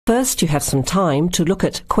First, you have some time to look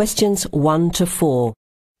at questions 1 to 4.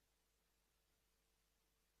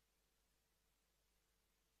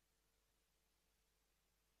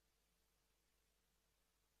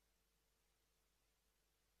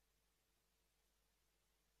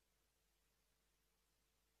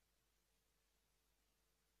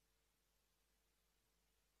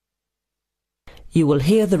 You will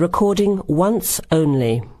hear the recording once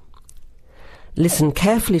only. Listen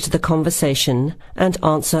carefully to the conversation and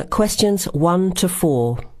answer questions 1 to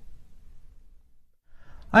 4.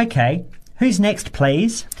 OK, who's next,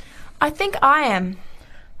 please? I think I am.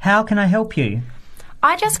 How can I help you?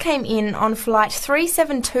 I just came in on flight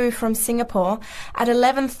 372 from Singapore at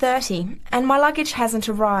 11:30 and my luggage hasn't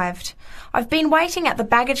arrived. I've been waiting at the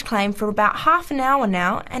baggage claim for about half an hour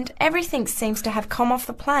now and everything seems to have come off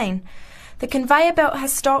the plane. The conveyor belt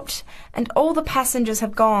has stopped and all the passengers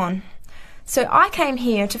have gone. So I came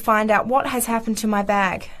here to find out what has happened to my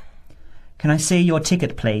bag. Can I see your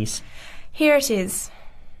ticket, please? Here it is.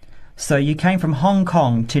 So you came from Hong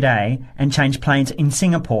Kong today and changed planes in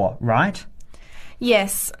Singapore, right?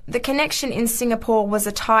 Yes, the connection in Singapore was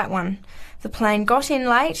a tight one. The plane got in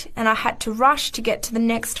late and I had to rush to get to the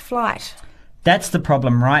next flight. That's the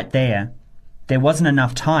problem right there. There wasn't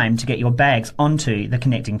enough time to get your bags onto the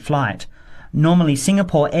connecting flight. Normally,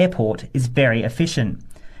 Singapore Airport is very efficient.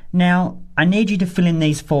 Now, I need you to fill in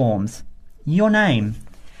these forms. Your name.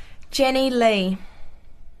 Jenny Lee.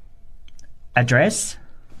 Address.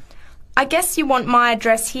 I guess you want my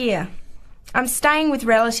address here. I'm staying with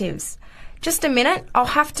relatives. Just a minute,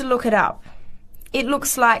 I'll have to look it up. It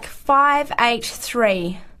looks like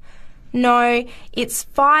 583. No, it's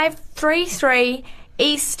 533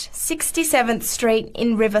 East 67th Street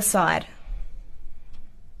in Riverside.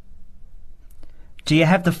 Do you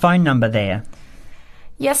have the phone number there?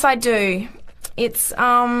 Yes, I do. It's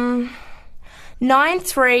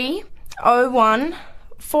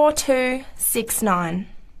 93014269.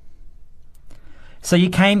 So you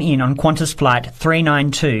came in on Qantas flight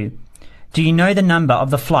 392. Do you know the number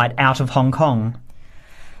of the flight out of Hong Kong?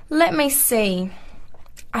 Let me see.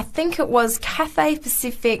 I think it was Cathay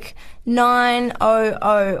Pacific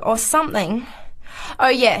 900 or something. Oh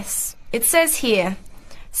yes, it says here,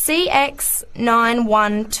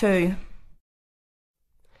 CX912.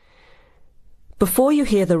 Before you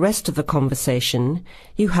hear the rest of the conversation,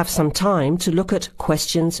 you have some time to look at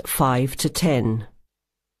questions 5 to 10.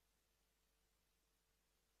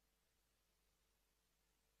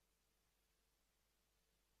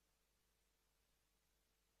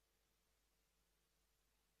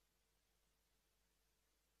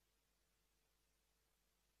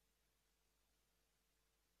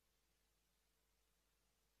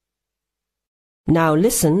 Now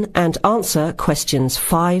listen and answer questions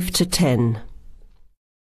 5 to 10.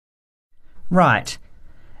 Right.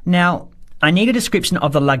 Now, I need a description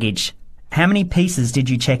of the luggage. How many pieces did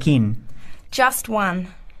you check in? Just one.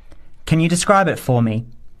 Can you describe it for me?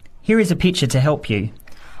 Here is a picture to help you.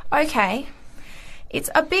 Okay. It's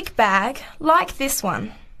a big bag, like this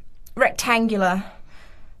one. Rectangular.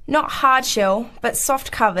 Not hard shell, but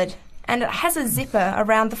soft covered, and it has a zipper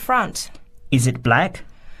around the front. Is it black?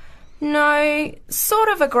 No, sort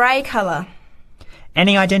of a grey colour.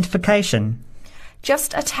 Any identification?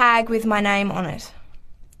 Just a tag with my name on it.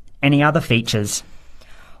 Any other features?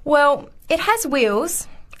 Well, it has wheels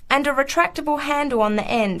and a retractable handle on the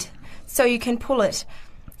end, so you can pull it,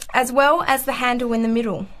 as well as the handle in the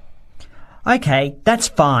middle. OK, that's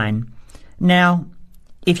fine. Now,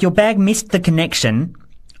 if your bag missed the connection,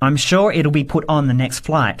 I'm sure it'll be put on the next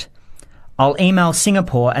flight. I'll email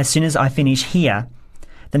Singapore as soon as I finish here.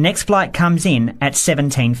 The next flight comes in at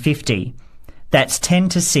 17:50. That's 10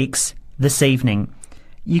 to 6 this evening.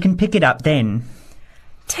 You can pick it up then.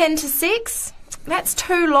 10 to 6? That's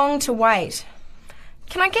too long to wait.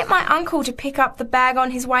 Can I get my uncle to pick up the bag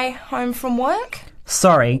on his way home from work?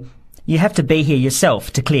 Sorry, you have to be here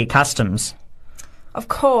yourself to clear customs. Of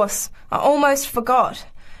course, I almost forgot.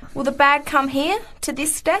 Will the bag come here, to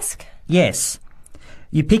this desk? Yes.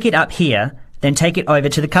 You pick it up here, then take it over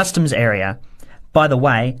to the customs area. By the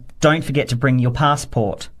way, don't forget to bring your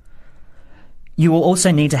passport. You will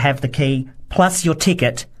also need to have the key plus your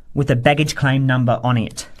ticket with a baggage claim number on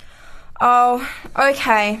it. Oh,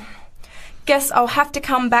 okay. Guess I'll have to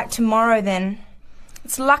come back tomorrow then.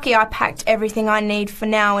 It's lucky I packed everything I need for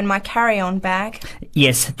now in my carry-on bag.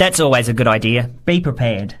 Yes, that's always a good idea. Be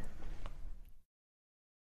prepared.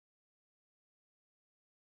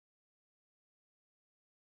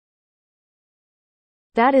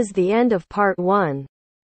 That is the end of part 1.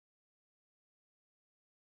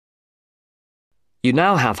 You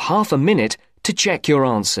now have half a minute to check your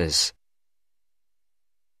answers.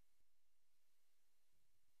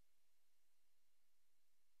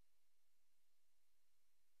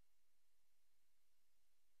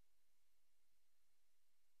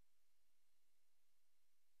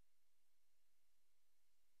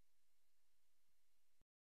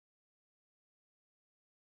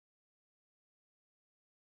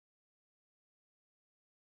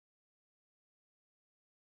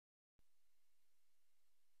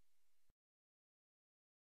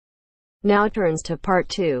 Now turns to Part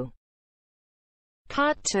 2.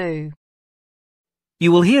 Part 2.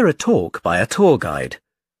 You will hear a talk by a tour guide.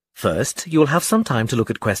 First, you will have some time to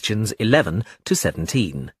look at questions 11 to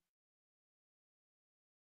 17.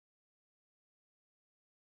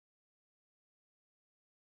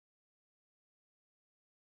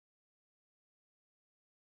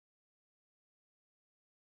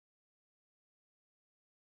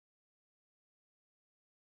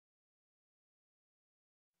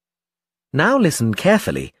 Now listen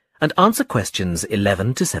carefully and answer questions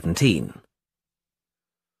 11 to 17.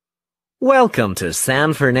 Welcome to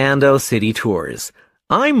San Fernando City Tours.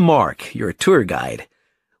 I'm Mark, your tour guide.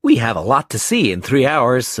 We have a lot to see in 3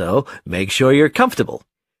 hours, so make sure you're comfortable.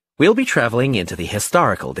 We'll be traveling into the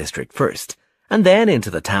historical district first, and then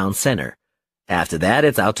into the town center. After that,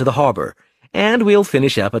 it's out to the harbor, and we'll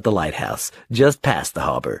finish up at the lighthouse, just past the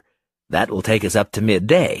harbor. That will take us up to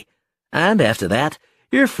midday, and after that,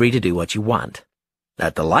 you're free to do what you want.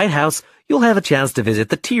 At the lighthouse, you'll have a chance to visit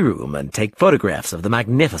the tea room and take photographs of the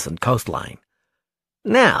magnificent coastline.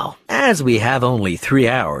 Now, as we have only 3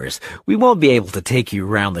 hours, we won't be able to take you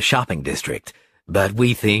around the shopping district, but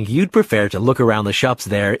we think you'd prefer to look around the shops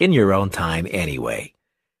there in your own time anyway.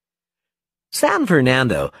 San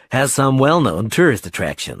Fernando has some well-known tourist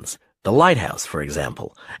attractions, the lighthouse, for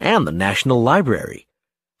example, and the National Library.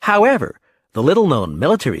 However, the little-known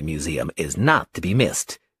military museum is not to be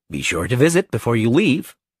missed. Be sure to visit before you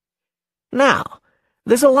leave. Now,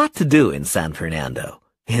 there's a lot to do in San Fernando.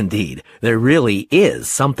 Indeed, there really is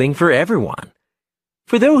something for everyone.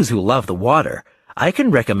 For those who love the water, I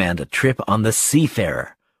can recommend a trip on the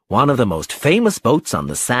Seafarer, one of the most famous boats on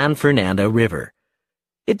the San Fernando River.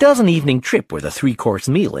 It does an evening trip with a 3-course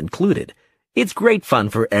meal included. It's great fun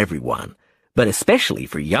for everyone, but especially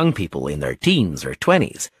for young people in their teens or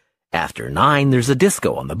 20s. After 9, there's a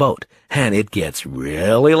disco on the boat, and it gets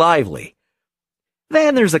really lively.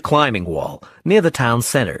 Then there's a climbing wall near the town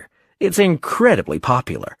center. It's incredibly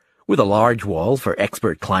popular, with a large wall for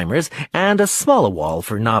expert climbers and a smaller wall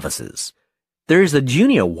for novices. There's a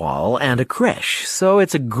junior wall and a creche, so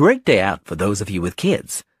it's a great day out for those of you with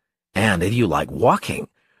kids. And if you like walking,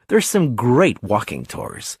 there's some great walking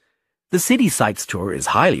tours. The City Sights tour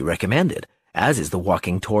is highly recommended, as is the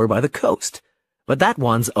walking tour by the coast. But that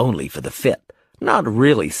one's only for the fit, not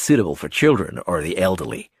really suitable for children or the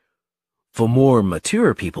elderly. For more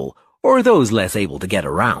mature people, or those less able to get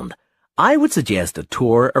around, I would suggest a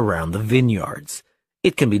tour around the vineyards.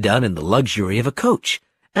 It can be done in the luxury of a coach,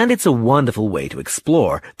 and it's a wonderful way to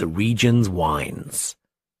explore the region's wines.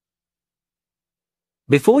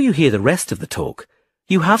 Before you hear the rest of the talk,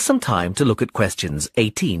 you have some time to look at questions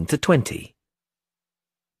 18 to 20.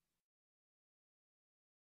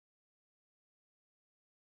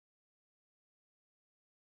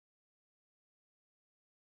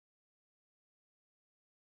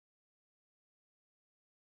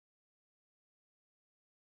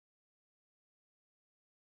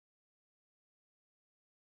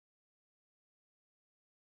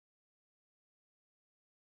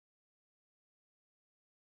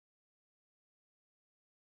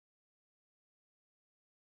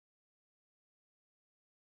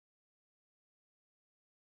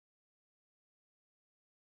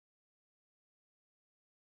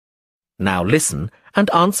 Now listen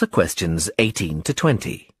and answer questions 18 to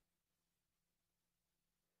 20.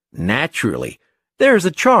 Naturally, there's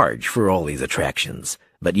a charge for all these attractions,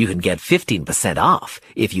 but you can get 15% off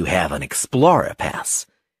if you have an Explorer Pass.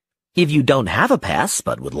 If you don't have a pass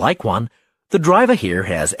but would like one, the driver here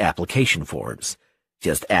has application forms.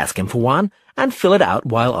 Just ask him for one and fill it out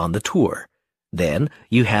while on the tour. Then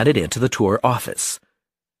you hand it into the tour office.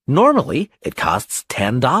 Normally, it costs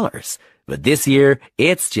 $10. But this year,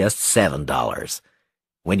 it's just $7.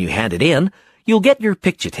 When you hand it in, you'll get your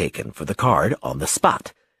picture taken for the card on the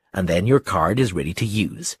spot, and then your card is ready to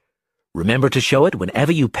use. Remember to show it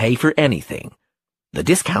whenever you pay for anything. The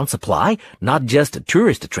discounts apply not just to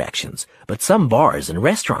tourist attractions, but some bars and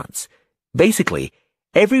restaurants. Basically,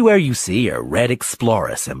 everywhere you see a red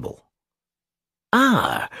Explorer symbol.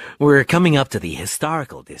 We're coming up to the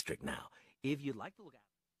historical district now. If you'd like to look at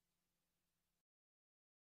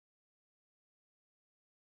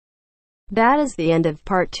That is the end of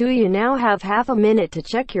Part 2. You now have half a minute to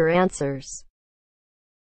check your answers.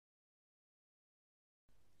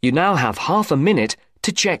 You now have half a minute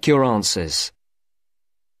to check your answers.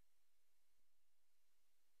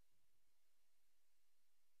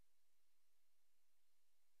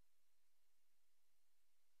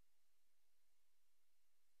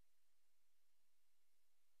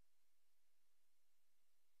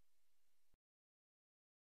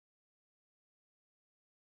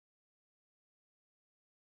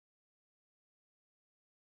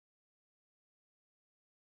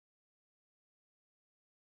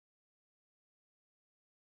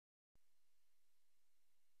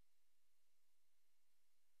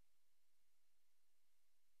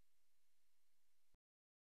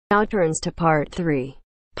 Now turns to part 3.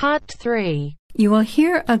 Part 3. You will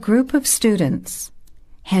hear a group of students,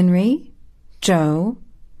 Henry, Joe,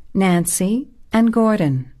 Nancy, and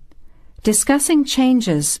Gordon, discussing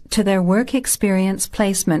changes to their work experience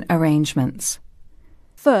placement arrangements.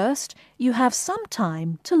 First, you have some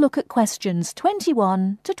time to look at questions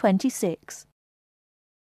 21 to 26.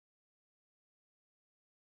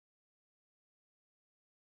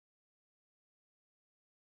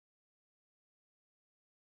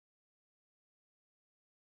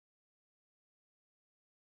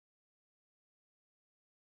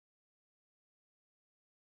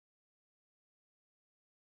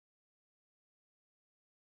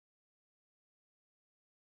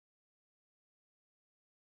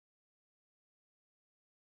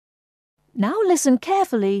 Now listen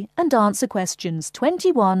carefully and answer questions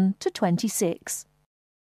 21 to 26.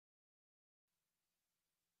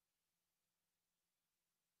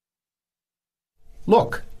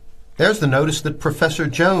 Look, there's the notice that Professor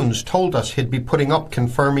Jones told us he'd be putting up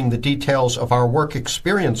confirming the details of our work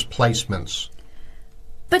experience placements.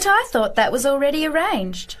 But I thought that was already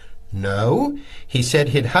arranged. No, he said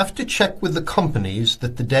he'd have to check with the companies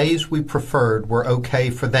that the days we preferred were okay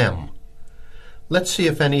for them. Let's see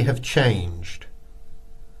if any have changed.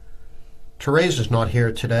 Teresa's not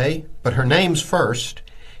here today, but her name's first.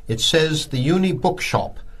 It says the Uni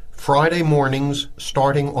Bookshop, Friday mornings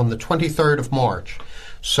starting on the 23rd of March.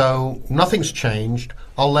 So nothing's changed.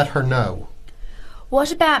 I'll let her know.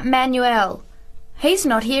 What about Manuel? He's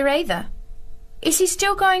not here either. Is he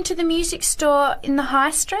still going to the music store in the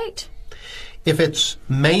High Street? If it's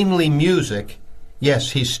mainly music,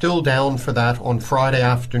 yes, he's still down for that on Friday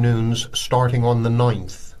afternoons starting on the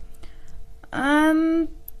 9th.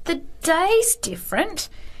 The day's different.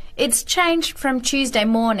 It's changed from Tuesday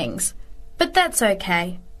mornings, but that's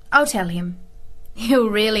okay. I'll tell him. He'll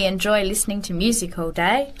really enjoy listening to music all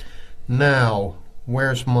day. Now,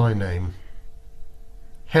 where's my name?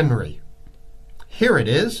 Henry. Here it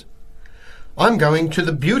is. I'm going to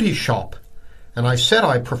the beauty shop, and I said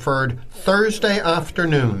I preferred Thursday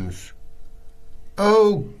afternoons.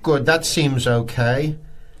 Oh, good, that seems okay.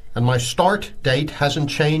 And my start date hasn't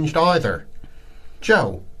changed either.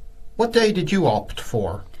 Joe, what day did you opt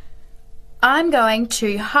for? I'm going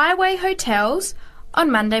to Highway Hotels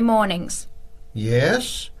on Monday mornings.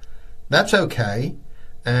 Yes, that's okay.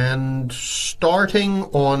 And starting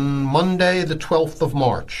on Monday the 12th of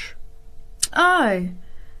March. Oh,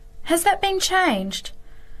 has that been changed?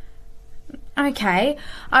 Okay,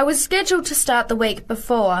 I was scheduled to start the week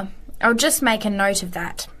before. I'll just make a note of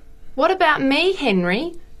that. What about me,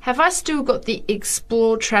 Henry? Have I still got the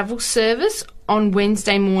Explore travel service on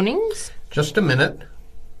Wednesday mornings? Just a minute.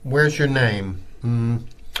 Where's your name?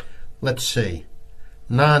 Let's see.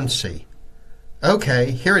 Nancy. Okay,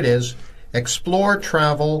 here it is. Explore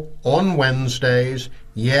travel on Wednesdays,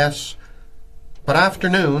 yes, but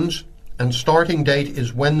afternoons, and starting date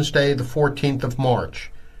is Wednesday the 14th of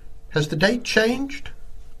March. Has the date changed?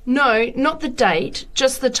 No, not the date,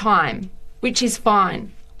 just the time, which is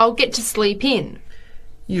fine. I'll get to sleep in.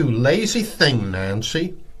 You lazy thing,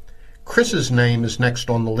 Nancy. Chris's name is next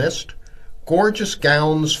on the list. Gorgeous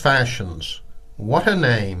Gowns Fashions. What a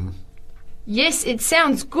name. Yes, it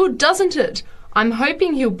sounds good, doesn't it? I'm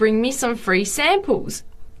hoping he'll bring me some free samples.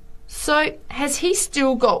 So, has he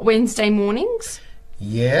still got Wednesday mornings?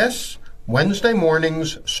 Yes, Wednesday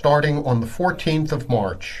mornings starting on the 14th of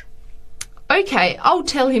March. Okay, I'll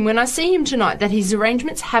tell him when I see him tonight that his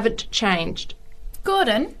arrangements haven't changed.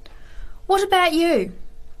 Gordon, what about you?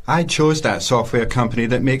 I chose that software company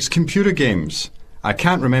that makes computer games. I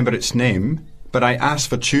can't remember its name, but I asked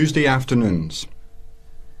for Tuesday afternoons.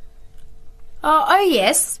 Oh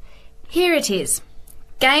yes. Here it is.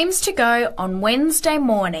 Games to go on Wednesday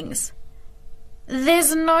mornings.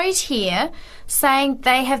 There's a note here saying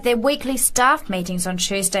they have their weekly staff meetings on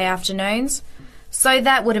Tuesday afternoons, so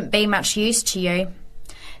that wouldn't be much use to you.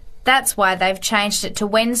 That's why they've changed it to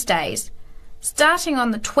Wednesdays, starting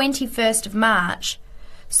on the 21st of March,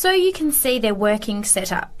 so you can see their working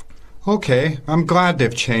setup. OK, I'm glad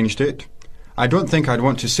they've changed it. I don't think I'd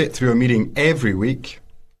want to sit through a meeting every week.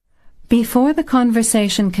 Before the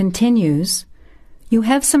conversation continues, you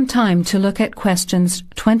have some time to look at questions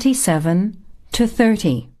 27 to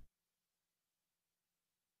 30.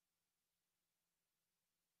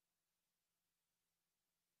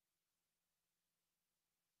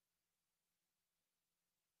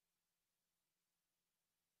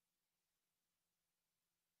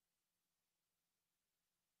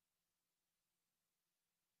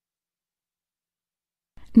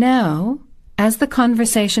 Now, as the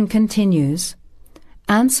conversation continues,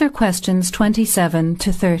 answer questions 27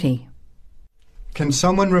 to 30. Can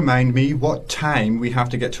someone remind me what time we have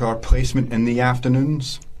to get to our placement in the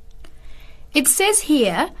afternoons? It says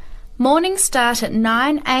here, mornings start at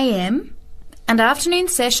 9 a.m. and afternoon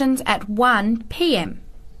sessions at 1 p.m.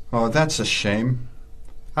 Oh, that's a shame.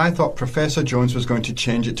 I thought Professor Jones was going to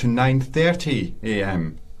change it to 9:30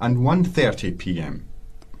 a.m. and 1:30 p.m.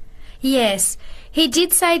 Yes, he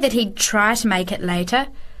did say that he'd try to make it later,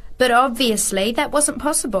 but obviously that wasn't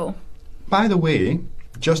possible. By the way,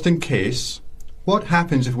 just in case, what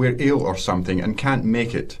happens if we're ill or something and can't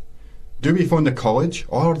make it? Do we phone the college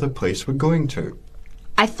or the place we're going to?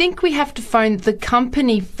 I think we have to phone the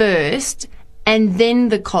company first and then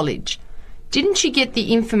the college. Didn't you get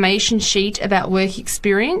the information sheet about work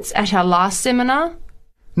experience at our last seminar?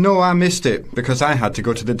 No, I missed it because I had to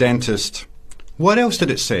go to the dentist. What else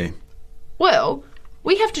did it say? Well,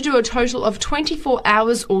 we have to do a total of 24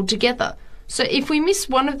 hours altogether. So if we miss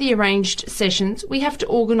one of the arranged sessions, we have to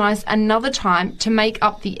organise another time to make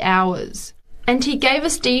up the hours. And he gave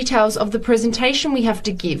us details of the presentation we have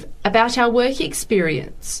to give about our work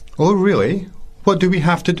experience. Oh, really? What do we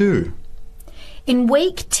have to do? In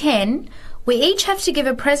week 10, we each have to give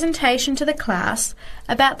a presentation to the class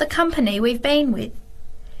about the company we've been with.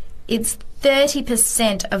 It's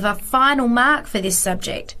 30% of a final mark for this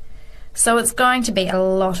subject, so it's going to be a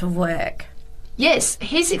lot of work. Yes,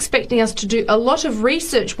 he's expecting us to do a lot of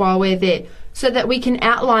research while we're there so that we can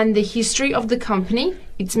outline the history of the company,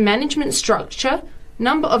 its management structure,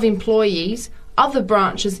 number of employees, other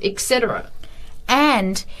branches, etc.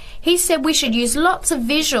 And he said we should use lots of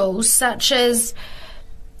visuals such as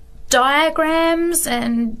diagrams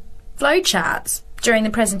and flowcharts during the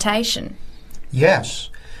presentation. Yes,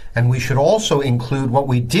 and we should also include what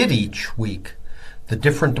we did each week, the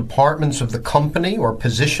different departments of the company or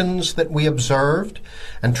positions that we observed,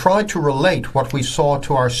 and try to relate what we saw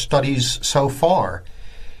to our studies so far.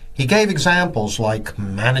 He gave examples like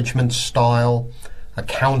management style,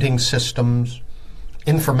 accounting systems,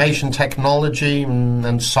 information technology,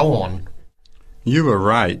 and so on. You were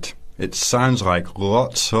right. It sounds like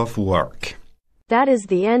lots of work. That is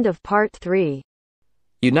the end of part 3.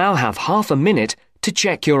 You now have half a minute to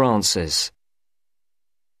check your answers.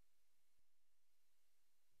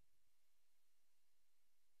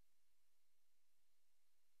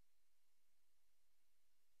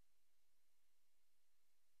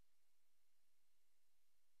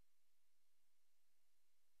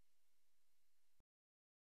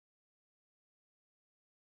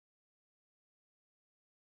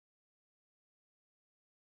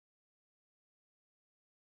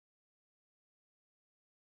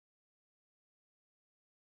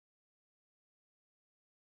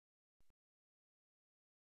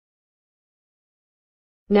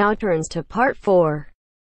 Now turns to part 4.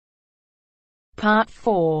 Part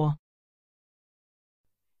 4.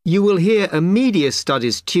 You will hear a media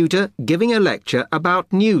studies tutor giving a lecture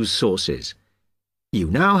about news sources. You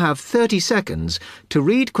now have 30 seconds to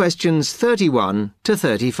read questions 31 to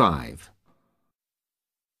 35.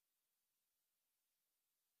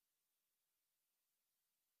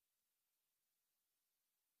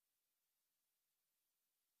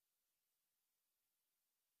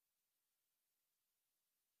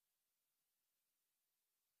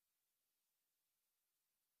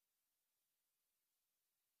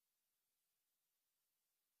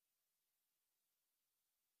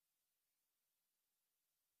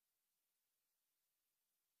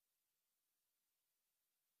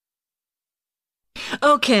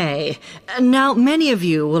 Okay, now many of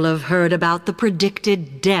you will have heard about the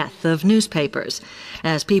predicted death of newspapers,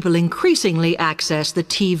 as people increasingly access the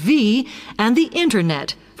TV and the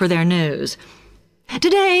Internet for their news.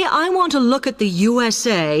 Today, I want to look at the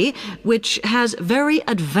USA, which has very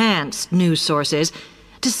advanced news sources,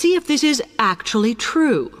 to see if this is actually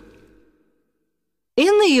true.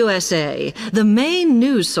 In the USA, the main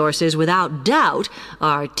news sources without doubt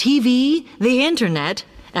are TV, the Internet,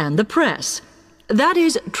 and the press. That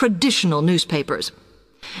is, traditional newspapers.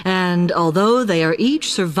 And although they are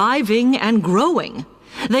each surviving and growing,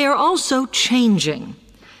 they are also changing.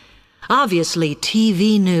 Obviously,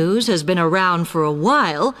 TV news has been around for a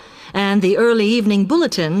while, and the early evening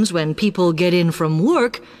bulletins, when people get in from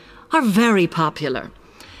work, are very popular.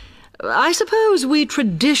 I suppose we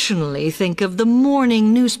traditionally think of the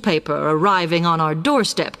morning newspaper arriving on our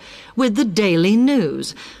doorstep with the daily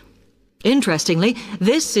news. Interestingly,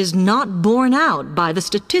 this is not borne out by the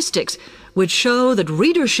statistics, which show that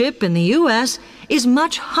readership in the U.S. is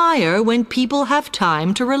much higher when people have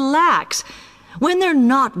time to relax, when they're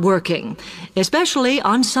not working, especially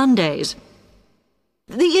on Sundays.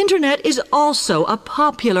 The Internet is also a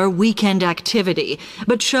popular weekend activity,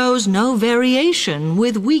 but shows no variation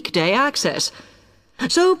with weekday access.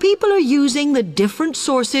 So people are using the different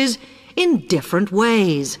sources in different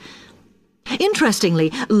ways.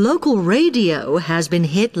 Interestingly, local radio has been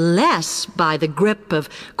hit less by the grip of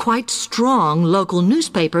quite strong local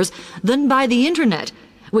newspapers than by the Internet,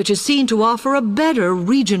 which is seen to offer a better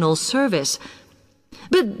regional service.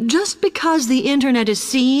 But just because the Internet is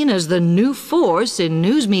seen as the new force in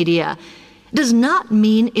news media does not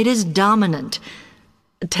mean it is dominant.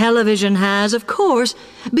 Television has, of course,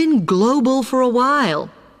 been global for a while.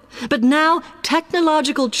 But now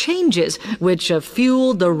technological changes, which have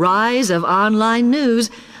fueled the rise of online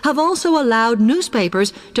news, have also allowed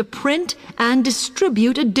newspapers to print and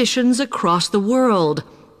distribute editions across the world.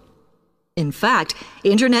 In fact,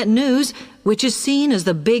 Internet news, which is seen as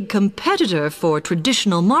the big competitor for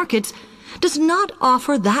traditional markets, does not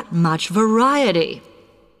offer that much variety.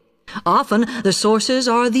 Often, the sources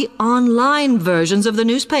are the online versions of the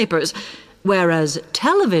newspapers, whereas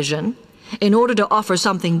television, in order to offer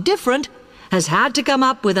something different, has had to come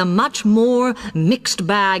up with a much more mixed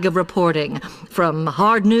bag of reporting, from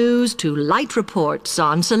hard news to light reports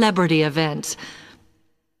on celebrity events.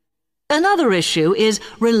 Another issue is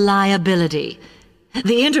reliability.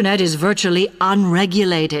 The Internet is virtually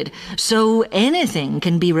unregulated, so anything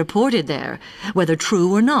can be reported there, whether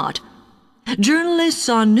true or not. Journalists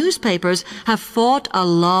on newspapers have fought a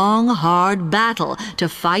long, hard battle to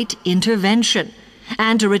fight intervention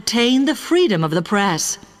and to retain the freedom of the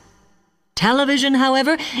press. Television,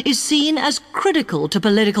 however, is seen as critical to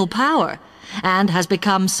political power and has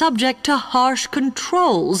become subject to harsh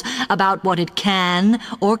controls about what it can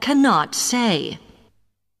or cannot say.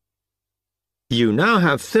 You now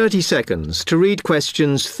have 30 seconds to read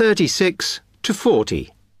questions 36 to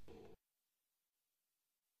 40.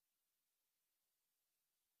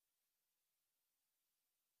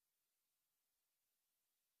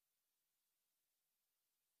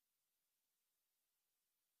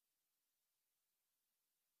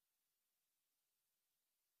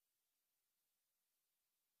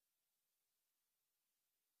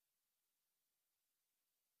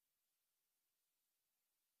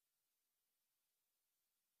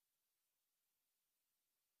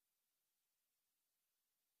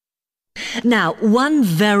 Now, one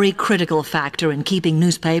very critical factor in keeping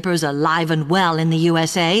newspapers alive and well in the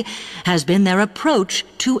USA has been their approach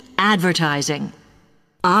to advertising.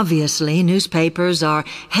 Obviously, newspapers are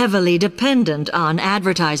heavily dependent on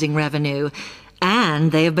advertising revenue,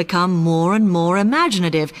 and they have become more and more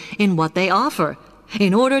imaginative in what they offer,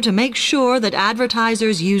 in order to make sure that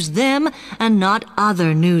advertisers use them and not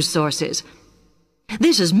other news sources.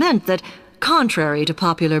 This has meant that, contrary to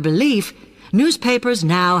popular belief, newspapers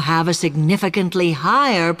now have a significantly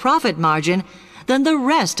higher profit margin than the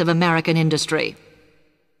rest of American industry.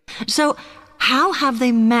 So, how have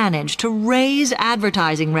they managed to raise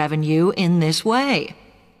advertising revenue in this way?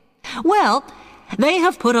 Well, they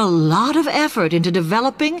have put a lot of effort into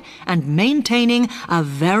developing and maintaining a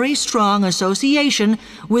very strong association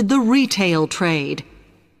with the retail trade.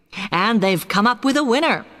 And they've come up with a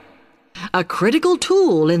winner. A critical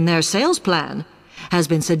tool in their sales plan has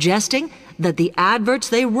been suggesting that the adverts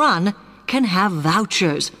they run can have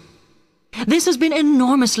vouchers. This has been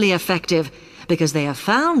enormously effective because they have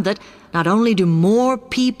found that not only do more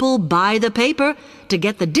people buy the paper to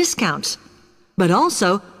get the discounts, but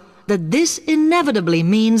also that this inevitably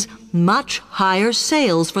means much higher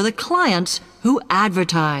sales for the clients who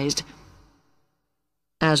advertised.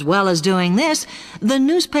 As well as doing this, the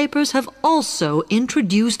newspapers have also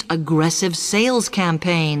introduced aggressive sales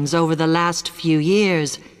campaigns over the last few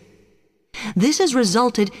years. This has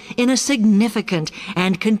resulted in a significant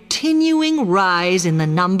and continuing rise in the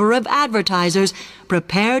number of advertisers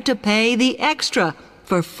prepared to pay the extra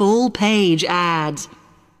for full-page ads.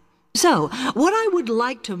 So, what I would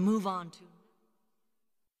like to move on to...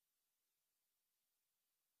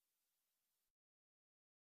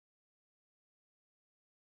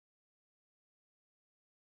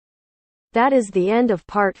 That is the end of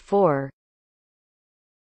part 4.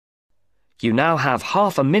 You now have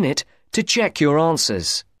half a minute to check your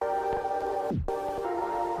answers.